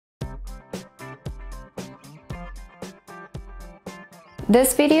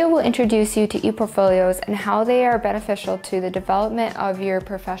This video will introduce you to ePortfolios and how they are beneficial to the development of your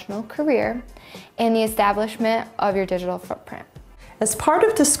professional career and the establishment of your digital footprint. As part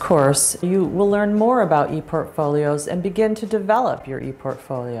of this course, you will learn more about ePortfolios and begin to develop your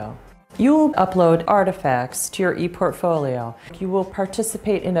ePortfolio. You will upload artifacts to your ePortfolio. You will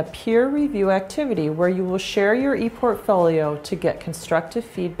participate in a peer review activity where you will share your ePortfolio to get constructive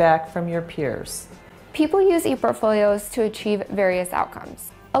feedback from your peers. People use ePortfolios to achieve various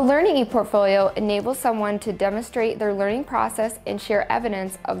outcomes. A learning ePortfolio enables someone to demonstrate their learning process and share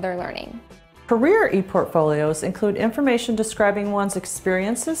evidence of their learning. Career ePortfolios include information describing one's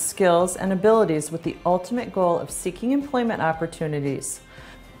experiences, skills, and abilities with the ultimate goal of seeking employment opportunities.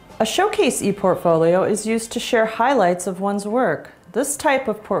 A showcase ePortfolio is used to share highlights of one's work. This type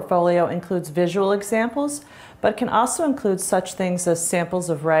of portfolio includes visual examples, but can also include such things as samples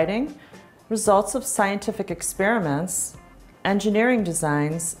of writing, results of scientific experiments, engineering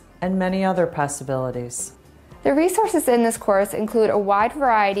designs, and many other possibilities. The resources in this course include a wide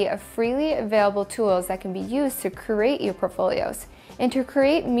variety of freely available tools that can be used to create ePortfolios and to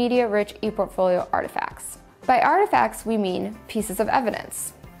create media-rich ePortfolio artifacts. By artifacts, we mean pieces of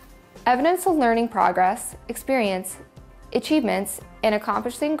evidence. Evidence of learning progress, experience, achievements, and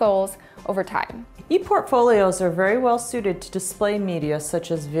accomplishing goals over time. ePortfolios are very well suited to display media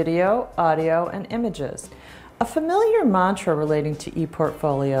such as video, audio, and images. A familiar mantra relating to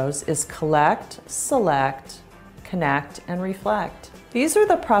ePortfolios is collect, select, connect, and reflect. These are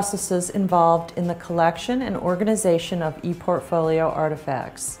the processes involved in the collection and organization of ePortfolio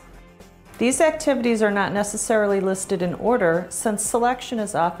artifacts. These activities are not necessarily listed in order, since selection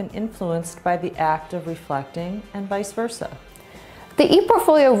is often influenced by the act of reflecting and vice versa. The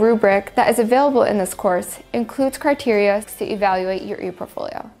ePortfolio rubric that is available in this course includes criteria to evaluate your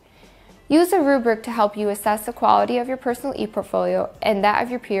ePortfolio. Use a rubric to help you assess the quality of your personal ePortfolio and that of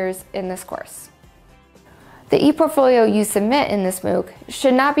your peers in this course. The ePortfolio you submit in this MOOC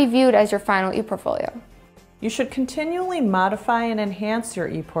should not be viewed as your final ePortfolio. You should continually modify and enhance your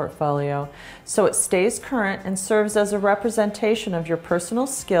ePortfolio so it stays current and serves as a representation of your personal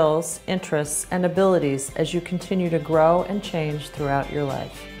skills, interests, and abilities as you continue to grow and change throughout your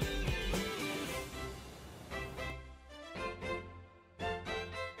life.